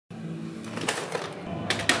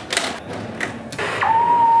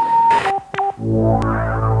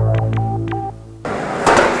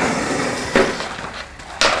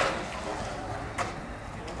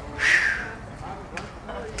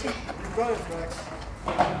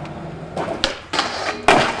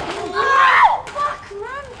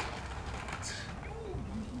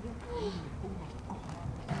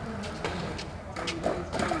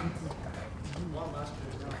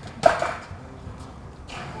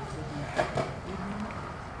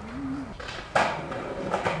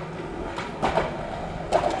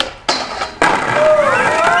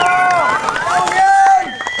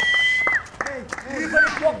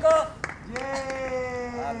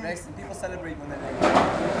Braxton, people celebrate when they're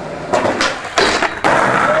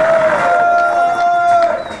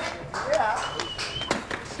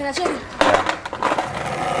Can I check it?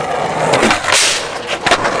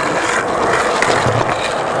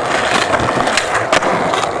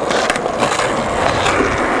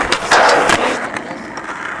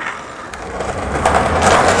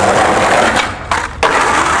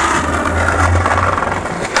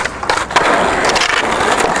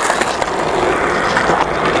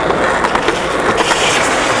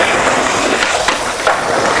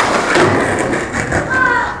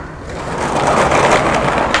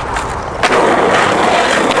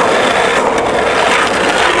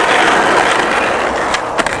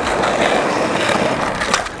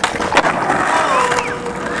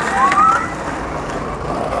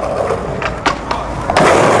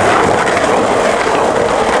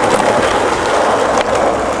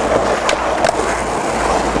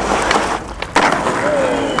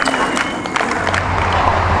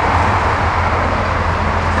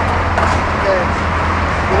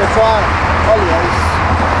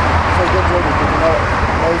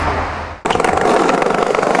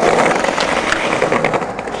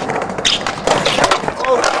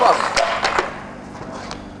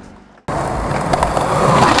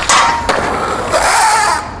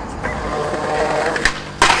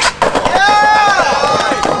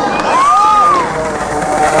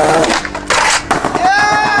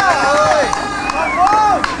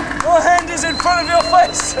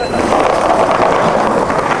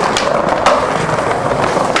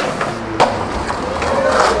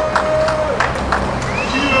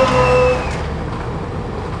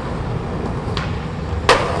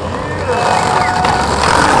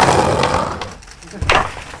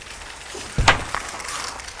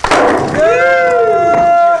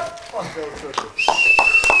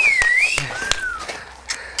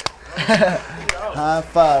 High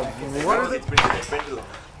five. What is it?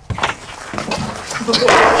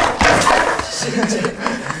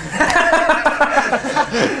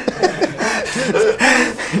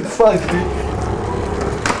 Fuck, dude.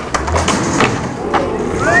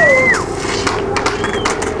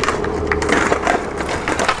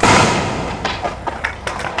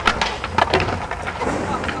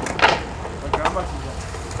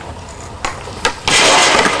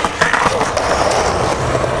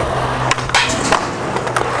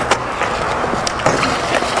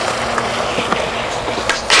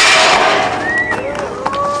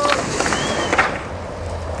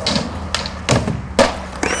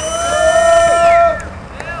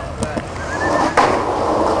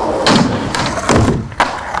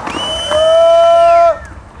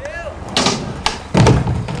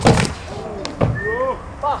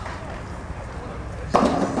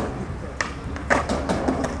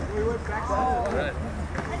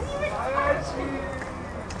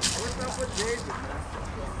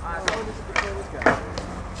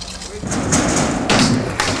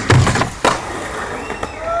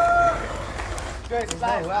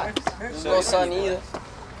 No sun either.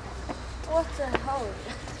 What the hell?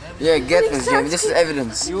 Yeah, get this, Jamie. This is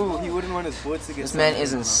evidence. He wouldn't want his boards to get. This man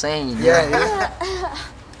is insane. Yeah.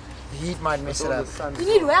 Heat might mess it up. You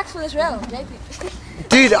need wax for this rail, JP.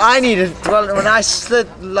 Dude, I need it. Well, when I slid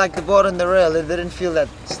like the board on the rail, it didn't feel that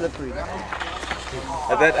slippery.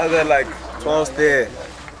 And that other like 12 stair,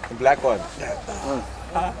 the black one.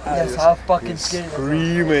 Yes, how fucking scary.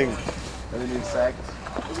 Screaming. And then in sack.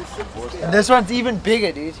 And this one's even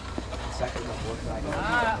bigger, dude.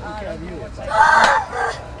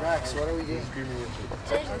 Brax, what are we doing?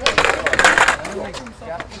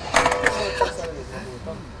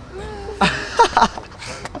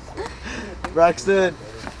 Braxton,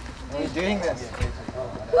 are we doing this?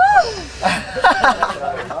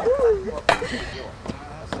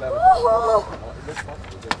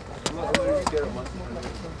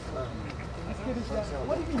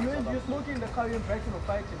 What if you're smoking in the car and Braxton will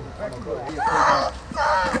fight you? Braxton will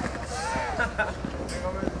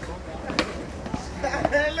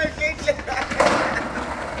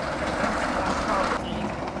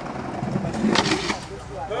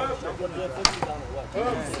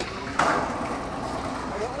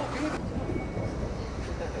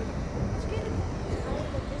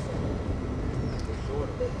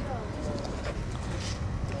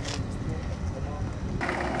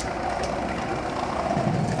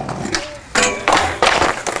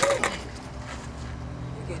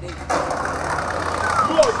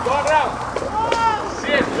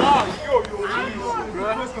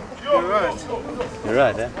You're right. You're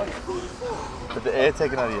right, eh? But the air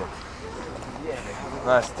taken out of you.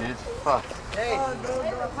 Nice, dude. Fuck. Hey.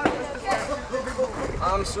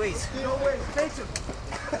 I'm sweet.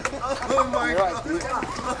 Oh my god.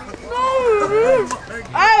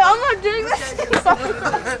 Hey, I'm not doing this.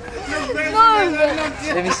 No.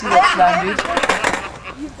 Let me see that slime, dude.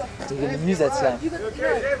 You're gonna use that slime.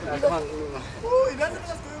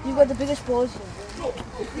 You got the biggest balls here.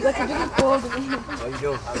 You got the biggest balls in here. Oh, you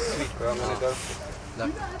do? I'm sweet, bro. I'm gonna go.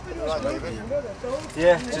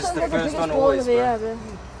 Yeah, just the first one always, bro.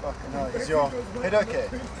 Fucking hell. Is your head okay?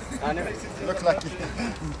 You look like you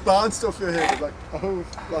bounced off your head. Like, oh,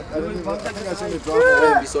 like, I think I saw you drive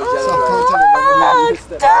away. So I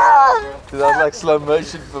can't tell you. Because that was like slow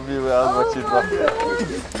motion for me where I was watching rock.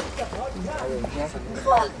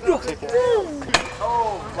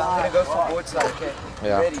 I'm gonna go for board slide, okay?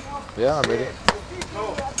 Yeah. Ready? Yeah, I'm ready.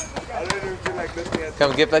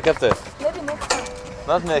 Come, get back up there. Maybe next time.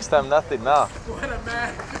 Not next time, nothing, now. What a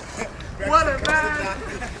man. What a man.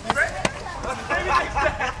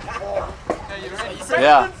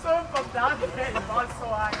 Yeah.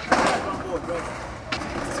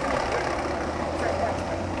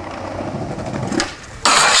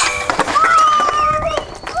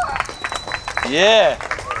 Yeah.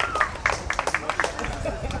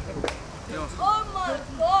 Oh my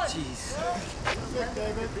god. Jeez.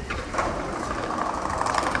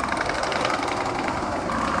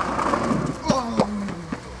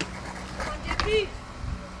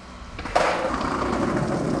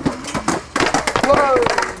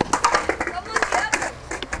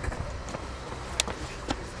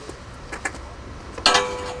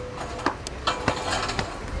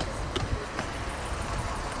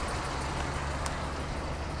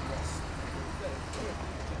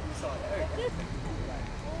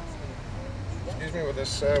 Excuse me,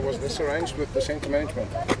 was this arranged with the centre management?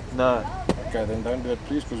 No. Okay, then don't do it,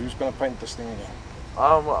 please, because who's going to paint this thing again?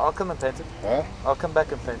 I'll come and paint it. Huh? I'll come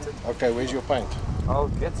back and paint it. Okay, where's your paint? I'll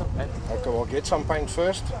get some paint. Okay, well, get some paint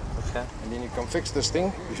first, Okay. and then you can fix this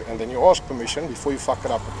thing, and then you ask permission before you fuck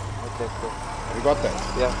it up again. Okay, cool. Have you got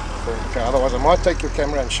that? Yeah. Cool. Okay, otherwise I might take your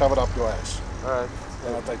camera and shove it up your ass. Alright.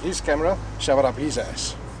 Then I'll take his camera, shove it up his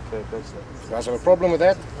ass. Okay, good. If you guys have a problem with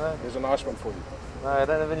that, No. there's a nice one for you. No, I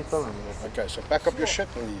don't have any problem with it. Okay, so pack up your shit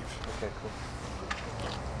and leave. Okay, cool.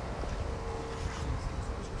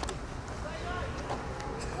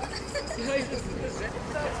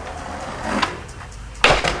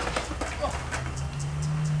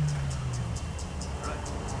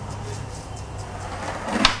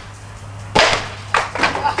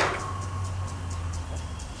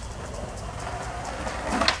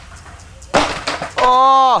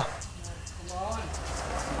 Oh!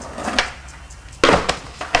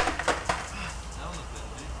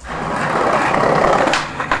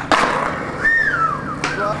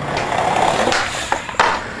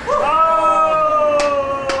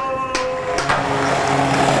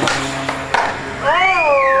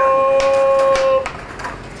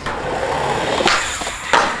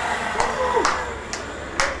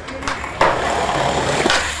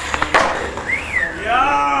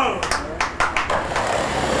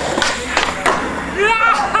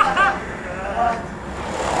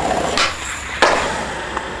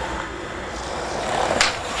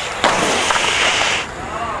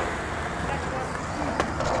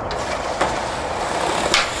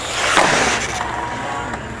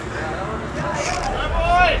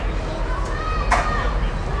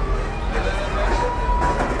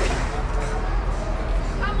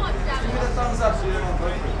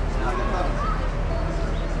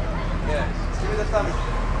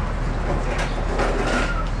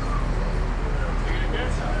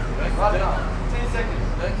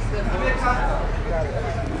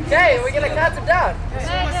 Okay, we're gonna count them down.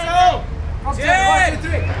 From 10, 1, 2,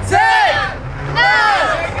 3. 10! 9! 8!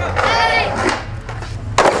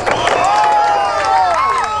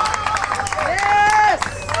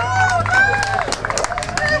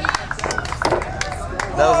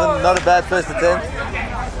 That was not a bad first attempt.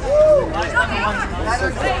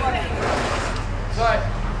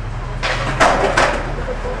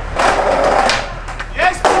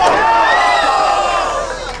 Yes, boy!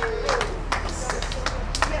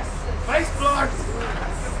 Face block!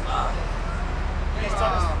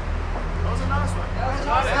 That was a nice one.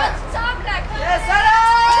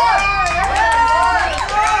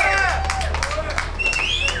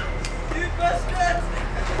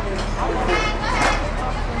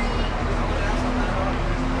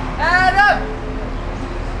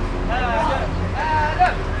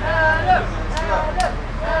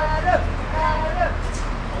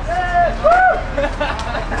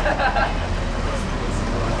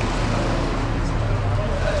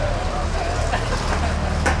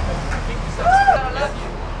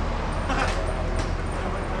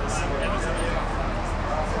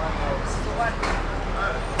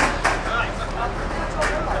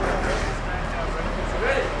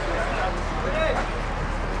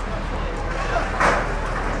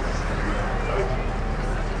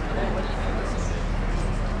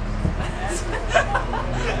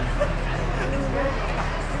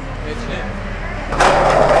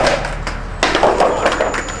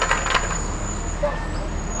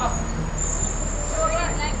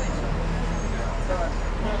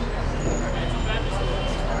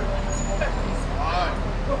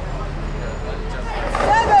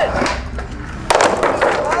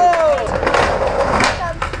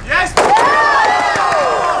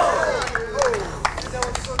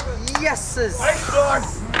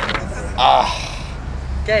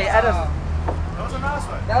 Okay, Adam. That was a nice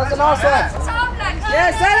one. That was a nice one.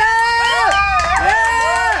 Yes, Adam!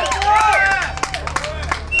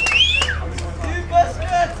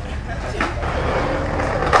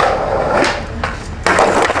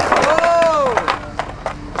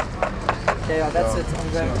 Okay, that's it. I'm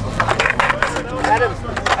going.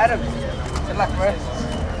 Adam. Good luck, bro.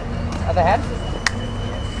 Other hand.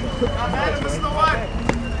 Adam, this is the one.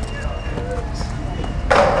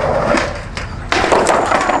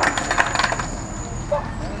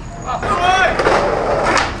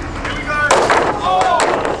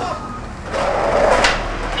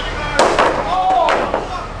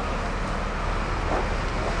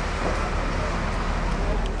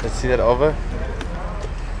 Let's see that over.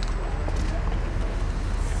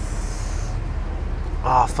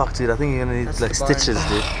 Oh fuck, dude! I think you're gonna need like stitches,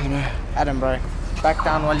 dude. Adam, bro. Back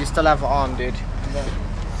down while you still have an arm, dude.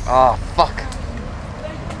 Oh fuck.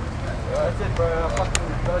 That's it, bro.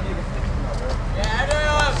 Fucking don't need a stitch now, bro. Yeah,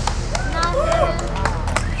 Adam!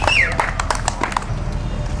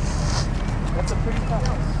 That's a pretty tough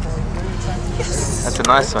one. That's a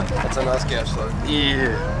nice one. That's a nice catch, though.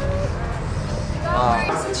 Yeah.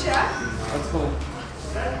 That's cool.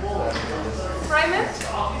 Frame it.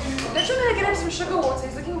 Literally gonna get him some sugar water.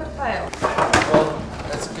 He's looking a bit pale. Well,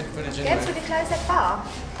 that's good footage anyway. That's really close that far.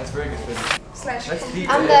 That's very good footage. Slash. Let's leave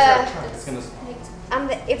And It's gonna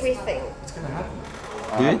everything. It's gonna happen.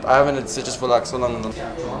 Who? I haven't had stitches for like so long. I'm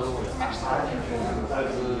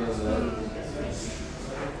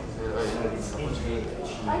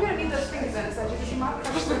gonna need those fingers then, so because you might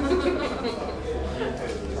crush them.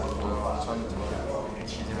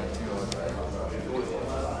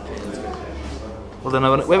 Well then I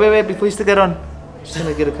want. Wait! Before you stick that on, just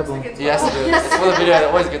gonna get a couple. He has to do it. It's for the video. I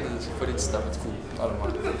always get the footage stuff. It's cool. I don't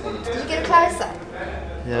mind. Did you get it closer?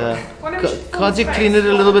 Yeah. Can't you clean it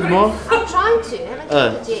a little bit more? I'm trying to. I haven't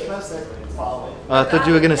cleaned it yet. Oh, I thought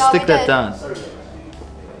you were gonna stick that down.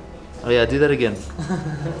 Oh yeah, do that again.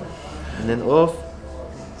 And then off.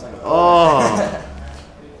 Oh.